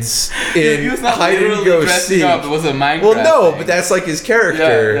kids in he was not hide and literally go dressing seek. up. It was a Minecraft. Well, no, thing. but that's like his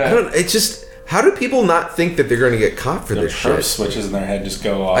character. Yeah, yeah. I don't. It's just how do people not think that they're going to get caught for The this perp shit? switches in their head just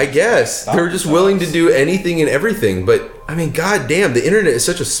go off. I guess Stop they're just themselves. willing to do anything and everything. But I mean, goddamn, the internet is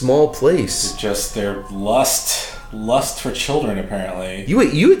such a small place. Just their lust for children, apparently.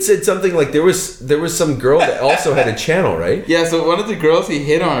 You had said something like there was some girl that also had a channel, right? Yeah, so one of the girls he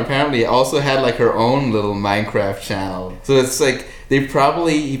hit on apparently also had like her own little Minecraft channel. So it's like he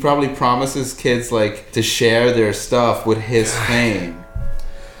probably promises kids like to share their stuff with his fame.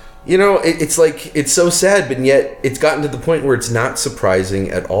 You know, it's like, it's so sad, but yet it's gotten to the point where it's not surprising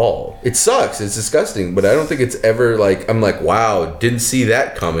at all. It sucks, it's disgusting, but I don't think it's ever like, I'm like, wow, didn't see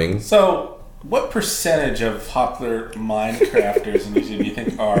that coming. So, what percentage of popular Minecrafters in YouTube do you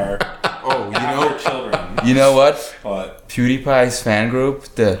think are after children? You know what? What? PewDiePie's fan group,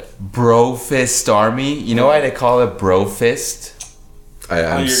 the Bro Fist Army. You know why they call it Bro Fist? I'm you're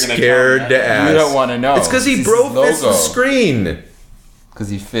gonna scared tell to me that. ask. You don't want to know. It's because he It's broke his logo. the screen. Because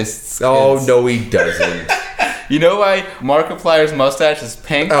he fists. Oh, kids. no, he doesn't. You know why Markiplier's mustache is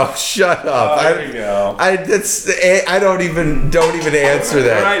pink? Oh, shut up. There you go. I don't even answer All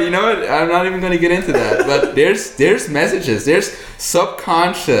that. right, you know what? I'm not even going to get into that. But there's messages. There's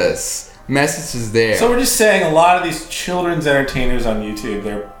subconscious messages there. So we're just saying a lot of these children's entertainers on YouTube,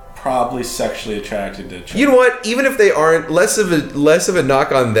 they're probably sexually attracted to children. You know what? Even if they aren't, less of a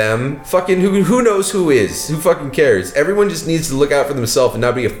knock on them. Fucking who knows who is? Who fucking cares? Everyone just needs to look out for themselves and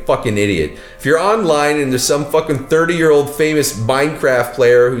not be a fucking idiot. If you're online and there's some fucking 30-year-old famous Minecraft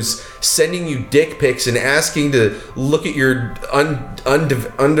player who's sending you dick pics and asking to look at your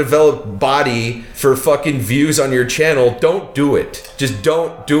undeveloped body for fucking views on your channel, don't do it. Just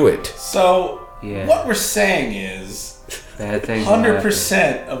don't do it. So, Yeah. what we're saying is, Bad things will happen.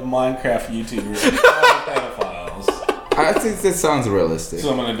 100% of Minecraft YouTubers are probably pedophiles. I think that sounds realistic.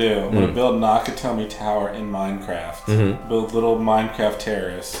 That's what I'm gonna do. I'm gonna build Nakatomi Tower in Minecraft. Build little Minecraft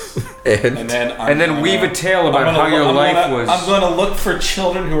terrorists. And then And then weave a tale about how your life was. I'm gonna look for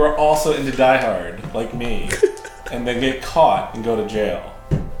children who are also into Die Hard, like me. And then get caught and go to jail.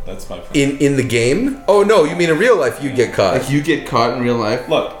 That's my plan. in the game? Oh no, you mean in real life you get caught. If you get caught in real life,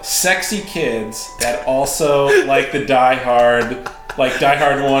 Look, sexy kids that also like the Die Hard, like Die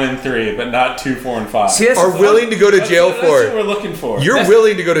Hard 1 and 3, but not 2, 4, and 5. See, that's Are the willing to go to jail That's for what it. we're looking for. You're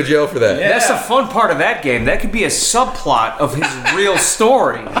willing to go to jail for that. Yeah. That's the fun part of that game. That could be a subplot of his real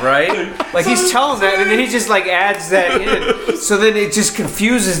story, right? Like he's telling that, and then he just like adds that in, so then it just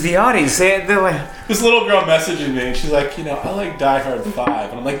confuses the audience. They're like, This little girl messaging me, and she's like, I like Die Hard 5.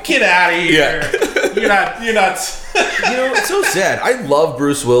 And I'm like, get out of here. You're not. You know, it's so sad. I love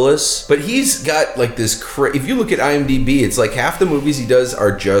Bruce Willis, but he's got like this. If you look at IMDb, it's like half the movies he does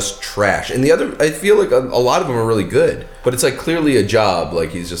are just trash, and the other, I feel like a lot of them are really good. But it's like clearly a job.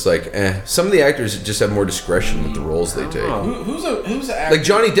 Like he's just like, Some of the actors just have more discretion with the roles they take. Who's an actor? Like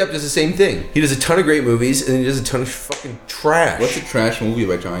Johnny Depp does the same thing. He does a ton of great movies, and then he does a ton of fucking trash. what's a trash movie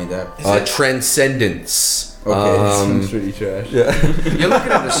by Johnny Depp? Transcendence. Okay, it's pretty trash. you're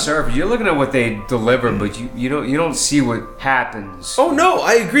looking at the surface. You're looking at what they deliver, but you don't see what happens. Oh no,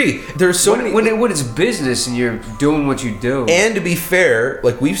 I agree. There's so many. When it's business and you're doing what you do. And to be fair,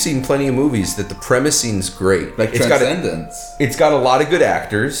 like we've seen plenty of movies that the premise seems great. Like it's got Transcendence. it's got a lot of good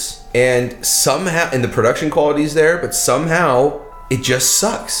actors, and somehow, and the production quality's there, but somehow it just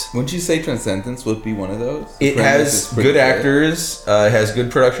sucks. Wouldn't you say Transcendence would be one of those? It The premise has is pretty good actors. It has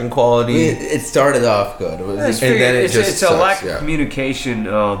good production quality. It started off good. It was It's, And then it it's, just it's a sucks, lack yeah. of communication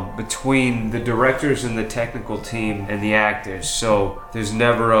between the directors and the technical team and the actors. So there's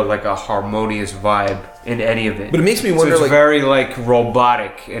never a harmonious vibe in any of it. But it makes me wonder, so it's like- very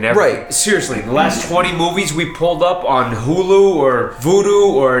robotic and everything. Right. Seriously, the last 20 movies we pulled up on Hulu or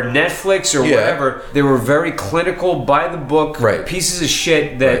Vudu or Netflix or Yeah. whatever, they were very clinical, by the book Right. pieces of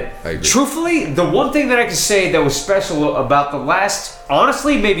shit that, Right. I agree. truthfully, the one thing that I can say that was special about the last,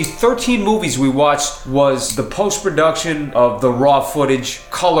 honestly, maybe 13 movies we watched was the post-production of the raw footage,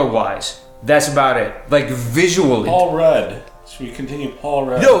 color-wise. That's about it. Like, visually. Paul Rudd. Should we continue Paul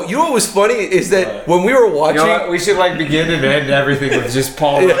Rudd? No, you know what was funny is that when we were watching, You know what? We should begin and end everything with just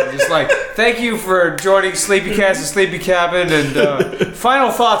Paul Rudd. Just thank you for joining Sleepycast and Sleepy Cabin, and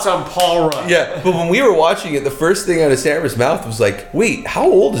final thoughts on Paul Rudd. yeah, but when we were watching it, the first thing out of Sam's mouth was like, "Wait, how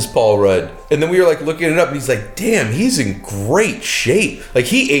old is Paul Rudd?" And then we were looking it up, and he's like, "Damn, he's in great shape. Like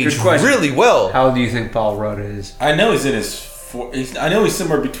he aged question. really well." How old do you think Paul Rudd is? I know he's in his. I know he's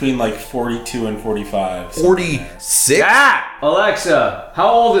somewhere between 42 and 45. 46. Alexa, how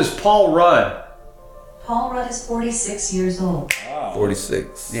old is Paul Rudd? Paul Rudd is 46 years old.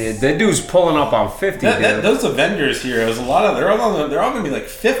 46. Yeah, that dude's pulling up on 50. Those Avengers heroes, they're all going to be like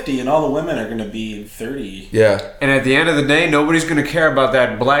 50, and all the women are going to be 30. Yeah. And at the end of the day, nobody's going to care about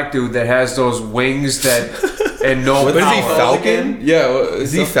that black dude that has those wings that and no What is he, power. Falcon? Yeah,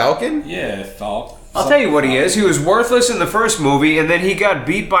 is he Falcon? Yeah, Falcon. I'll tell you what he is. He was worthless in the first movie, and then he got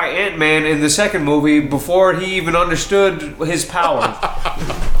beat by Ant-Man in the second movie before he even understood his power.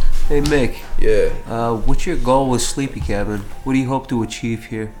 Hey, Mick. Yeah. What's your goal with Sleepy Cabin? What do you hope to achieve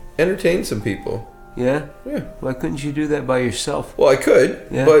here? Entertain some people. Yeah? Yeah. Why couldn't you do that by yourself? Well, I could,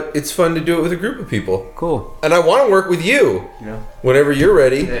 Yeah. but it's fun to do it with a group of people. Cool. And I want to work with you. Yeah. Whenever you're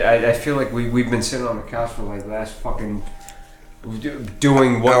ready. I feel like we've been sitting on the couch for like the last fucking...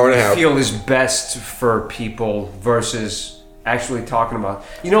 doing Hour what and we a half. feel is best for people versus actually talking about.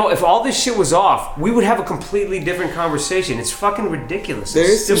 You know, if all this shit was off, we would have a completely different conversation. It's fucking ridiculous.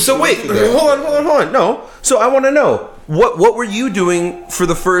 So wait, hold on. No. So I want to know, what were you doing for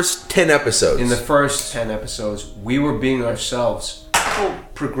the first 10 episodes? In the first 10 episodes, we were being ourselves. People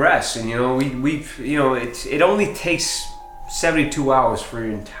progress, and you know, it only takes 72 hours for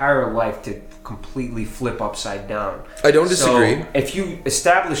your entire life to completely flip upside down. I don't disagree. So if you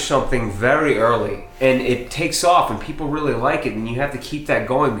establish something very early and it takes off and people really like it, and you have to keep that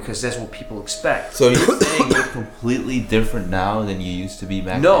going because that's what people expect. So you're saying you're completely different now than you used to be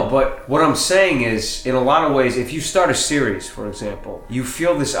back No, then? but what I'm saying is, in a lot of ways, if you start a series, for example, you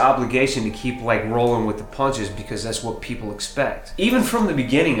feel this obligation to keep like rolling with the punches because that's what people expect. Even from the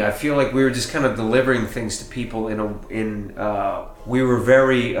beginning, I feel like we were just kind of delivering things to people we were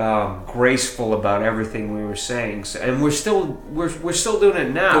very graceful about everything we were saying, and we're still doing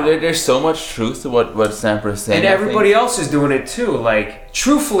it now. So there's so much truth to what Stamper is saying. And everybody else is doing it too. Like,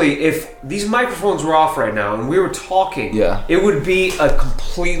 truthfully, if these microphones were off right now and we were talking, Yeah. it would be a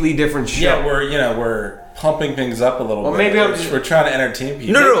completely different show. Yeah, we're pumping things up a little bit. maybe we're trying to entertain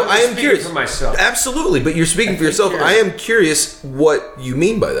people. No, I'm I am speaking curious. for myself. Absolutely, but you're speaking for yourself. I am curious what you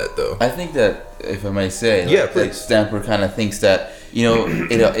mean by that, though. I think that, if I may say, Yeah, that please. Stamper kind of thinks that, you know,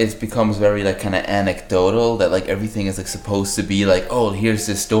 it becomes very like kind of anecdotal, that like everything is like supposed to be like, oh, here's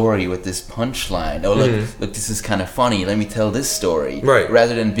this story with this punchline. Oh, look, this is kind of funny. Let me tell this story. Right.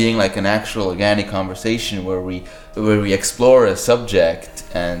 Rather than being like an actual organic conversation where we explore a subject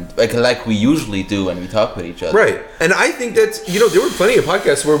and like we usually do when we talk with each other. Right. And I think that's, there were plenty of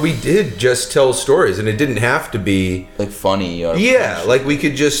podcasts where we did just tell stories, and it didn't have to be Like funny or yeah, like we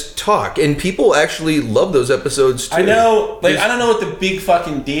could just talk, and people actually love those episodes too. I know, like, I don't know what the big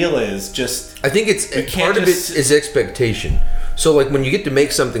fucking deal is. Just I think it's can't part of it just- is expectation. So like when you get to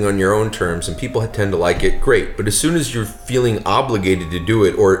make something on your own terms and people tend to like it, great. But as soon as you're feeling obligated to do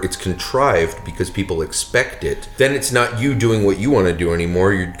it, or it's contrived because people expect it, then it's not you doing what you want to do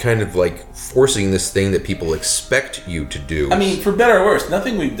anymore. You're kind of like forcing this thing that people expect you to do. I mean, for better or worse,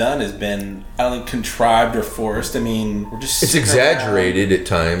 nothing we've done has been, I don't think, contrived or forced. I mean, we're just it's sitting exaggerated around. at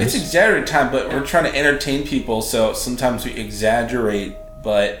times. It's exaggerated time, but we're trying to entertain people, so sometimes we exaggerate.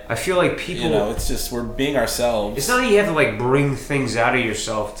 But I feel like people... it's just, we're being ourselves. It's not that you have to like bring things out of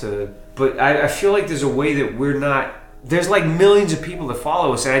yourself to... But I feel like there's a way that we're not... There's like millions of people that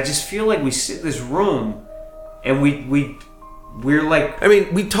follow us, and I just feel like we sit in this room and we're like... I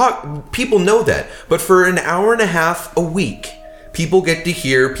mean, we talk, people know that, but for an hour and a half a week, people get to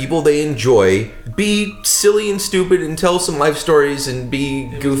hear people they enjoy be silly and stupid and tell some life stories and be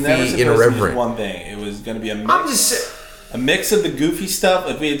It was never goofy, supposed to be irreverent. one thing. It was going to be a mix. I'm just... A mix of the goofy stuff.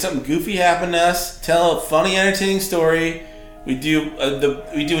 If we had something goofy happen to us, tell a funny, entertaining story. We do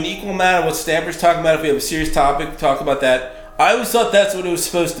an equal amount of what Stamper's talking about. If we have a serious topic, talk about that. I always thought that's what it was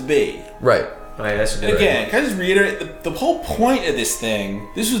supposed to be. Right. Right, that's a good Again, can I just reiterate, the whole point of this thing,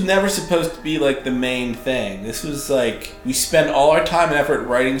 this was never supposed to be like the main thing. This was like, we spend all our time and effort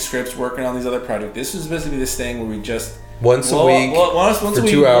writing scripts, working on these other projects. This was supposed to be this thing where we just Once a week for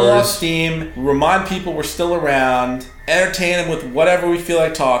 2 blow off hours. steam, remind people we're still around, entertain them with whatever we feel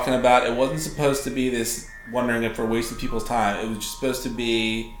like talking about. It wasn't supposed to be this wondering if we're wasting people's time. It was just supposed to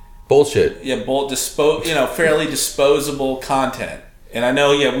be Bullshit. fairly disposable content. And I know,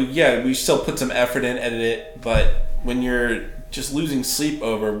 we still put some effort in, edit it, but when you're just losing sleep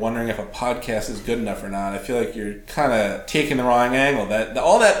over wondering if a podcast is good enough or not, I feel like you're kind of taking the wrong angle. That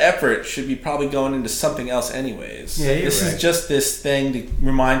all that effort should be probably going into something else anyways. Yeah, you're This right. is just this thing to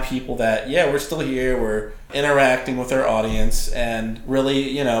remind people that, we're still here, we're interacting with our audience, and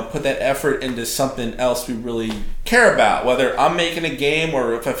really, put that effort into something else we really care about. Whether I'm making a game,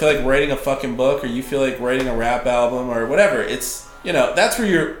 or if I feel like writing a fucking book, or you feel like writing a rap album, or whatever, it's... that's where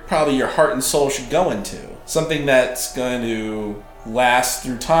your heart and soul should go into. Something that's going to last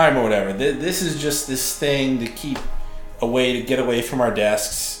through time or whatever. This is just this thing to keep away, to get away from our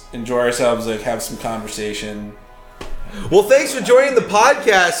desks, enjoy ourselves, like have some conversation. Well, thanks for joining the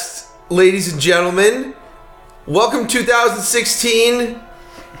podcast, ladies and gentlemen. Welcome 2016.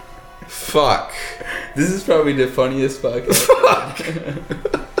 Fuck. This is probably the funniest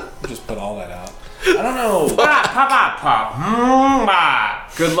podcast. Just put all that out. I don't know.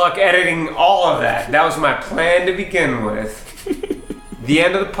 Good luck editing all of that. That was my plan to begin with. The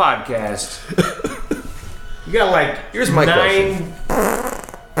end of the podcast. You got like Here's my 9.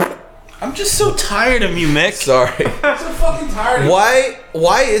 I'm just so tired of you, Mick. Sorry. I'm so fucking tired of you.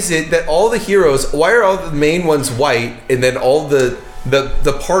 Why is it that all the heroes, why are all the main ones white and then all the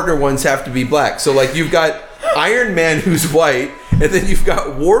partner ones have to be black? So like you've got Iron Man who's white, and then you've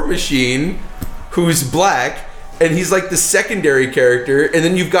got War Machine who's black, and he's like the secondary character, and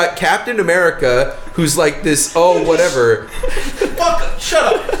then you've got Captain America who's like this whatever. Fuck, shut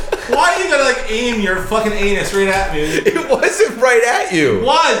up. Why are you gonna like aim your fucking anus right at me? It wasn't right at you. It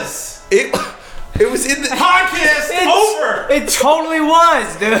was. It was in the Podcast over. It totally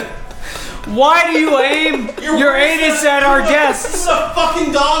was, dude. Why do you aim your anus at our guests? The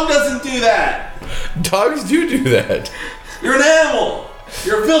fucking dog doesn't do that. Dogs do that. You're an animal.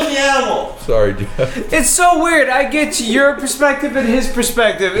 You're a filthy animal. Sorry, Jeff. It's so weird. I get your perspective and his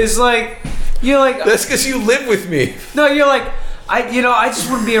perspective. It's like you're like That's because you live with me. no, you're like I just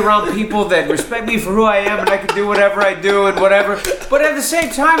want to be around people that respect me for who I am and I can do whatever I do and whatever. But at the same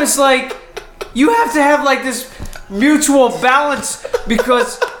time, it's like you have to have like this mutual balance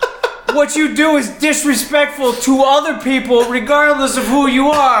because what you do is disrespectful to other people regardless of who you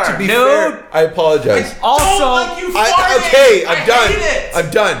are. To be dude. fair, I apologize. Also, I'm done.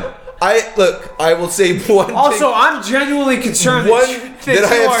 I'm done. I will say one also, thing. I'm genuinely concerned One, that that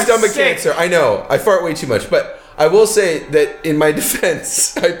I you have are stomach sick. cancer. I know. I fart way too much. But I will say that in my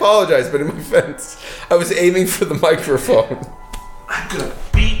defense, I apologize, but in my defense, I was aiming for the microphone. I'm gonna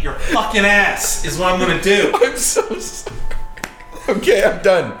beat your fucking ass. Is what I'm gonna do. I'm so sorry. Okay, I'm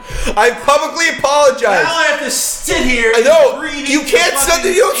done. I publicly apologize. Now I have to sit here. I know. breathing You can't your smell.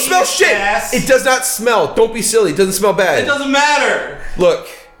 fucking You don't smell anus shit. ass. It does not smell. Don't be silly. It doesn't smell It bad. doesn't matter. Look,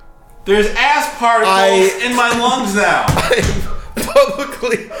 There's ass particles in my lungs now. I'm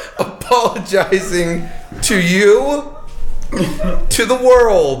publicly apologizing to you, to the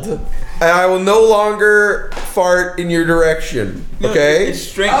world, and I will no longer fart in your direction. Okay? It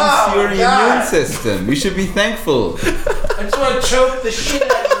strengthens Oh, your God. immune system. You should be thankful. I just want to choke the shit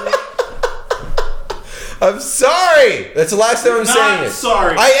out of you. I'm sorry. That's the last time I'm saying Not it.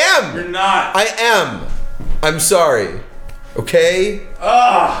 sorry. I am. You're not. I am. I'm sorry. Okay?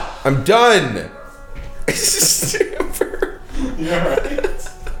 I'm done. You're right.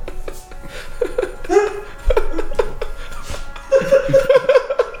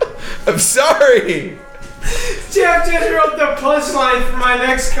 I'm sorry. Jeff just wrote the punchline for my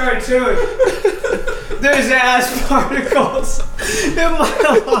next cartoon. There's ass particles in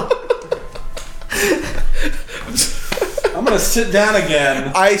my lung. I'm gonna sit down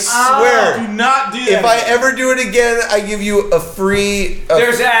again. I swear. Do not do that. If I ever do it again, I give you a free.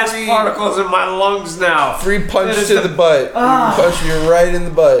 There's ass particles in my lungs now. Free punch That is to the- the butt. Punch you right in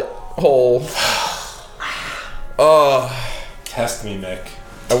the butt hole. Oh, Test me, Mick.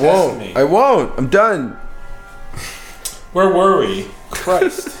 I won't. me. I won't. I'm done. Where were we?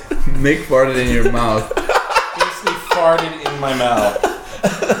 Christ. Mick farted in your mouth. Basically farted in my mouth.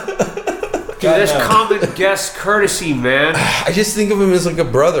 Dude, that's common guest courtesy, man. I just think of him as like a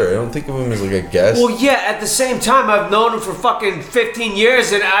brother. I don't think of him as like a guest. Well, yeah, at the same time, I've known him for fucking 15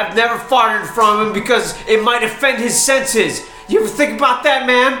 years and I've never farted from him because it might offend his senses. You ever think about that,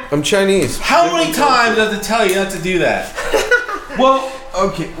 man? I'm Chinese. How many times do I have to tell you not to do that? Well,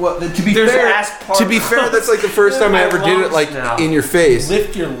 okay. Well, to be There's fair, ass to be fair, that's like the first time I ever did it, like Now. in your face.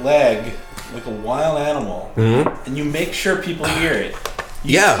 Lift your leg like a wild animal, and you make sure people hear it.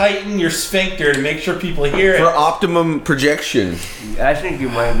 You Yeah. tighten your sphincter to make sure people hear For it. optimum projection. I think you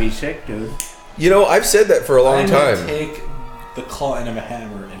might be sick, dude. You know, I've said that for a long I'm gonna time. take the claw end of a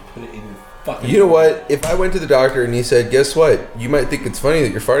hammer and put it in your fucking. You know what? If I went to the doctor and he said, "Guess what? You might think it's funny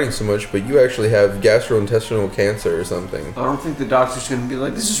that you're farting so much, but you actually have gastrointestinal cancer or something." I don't think the doctor's gonna be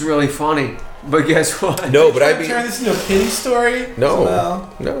like, this is really funny. But guess what? No, but Trying I'd to be turn this into a pity story? no,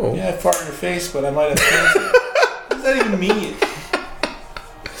 So, yeah, I fart in your face, but I might have cancer. What does that even mean?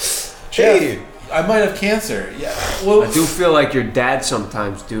 Hey, I might have cancer. Yeah. Well, I do feel like your dad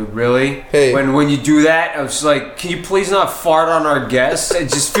sometimes, dude. Really? Hey. When you do that, I was just like, can you please not fart on our guests? It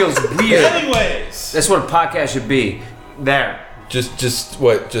just feels weird. anyways. That's what a podcast should be. There. Just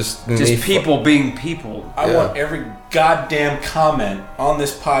what? Just people being people. I want every goddamn comment on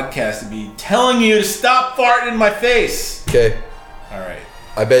this podcast to be telling you to stop farting in my face. Okay. All right.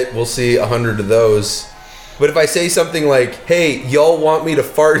 I bet we'll see 100 of those. But if I say something like, "Hey, y'all want me to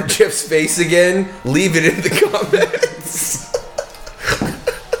fart in Jeff's face again?" Leave it in the comments.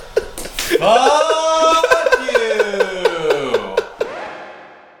 Fuck.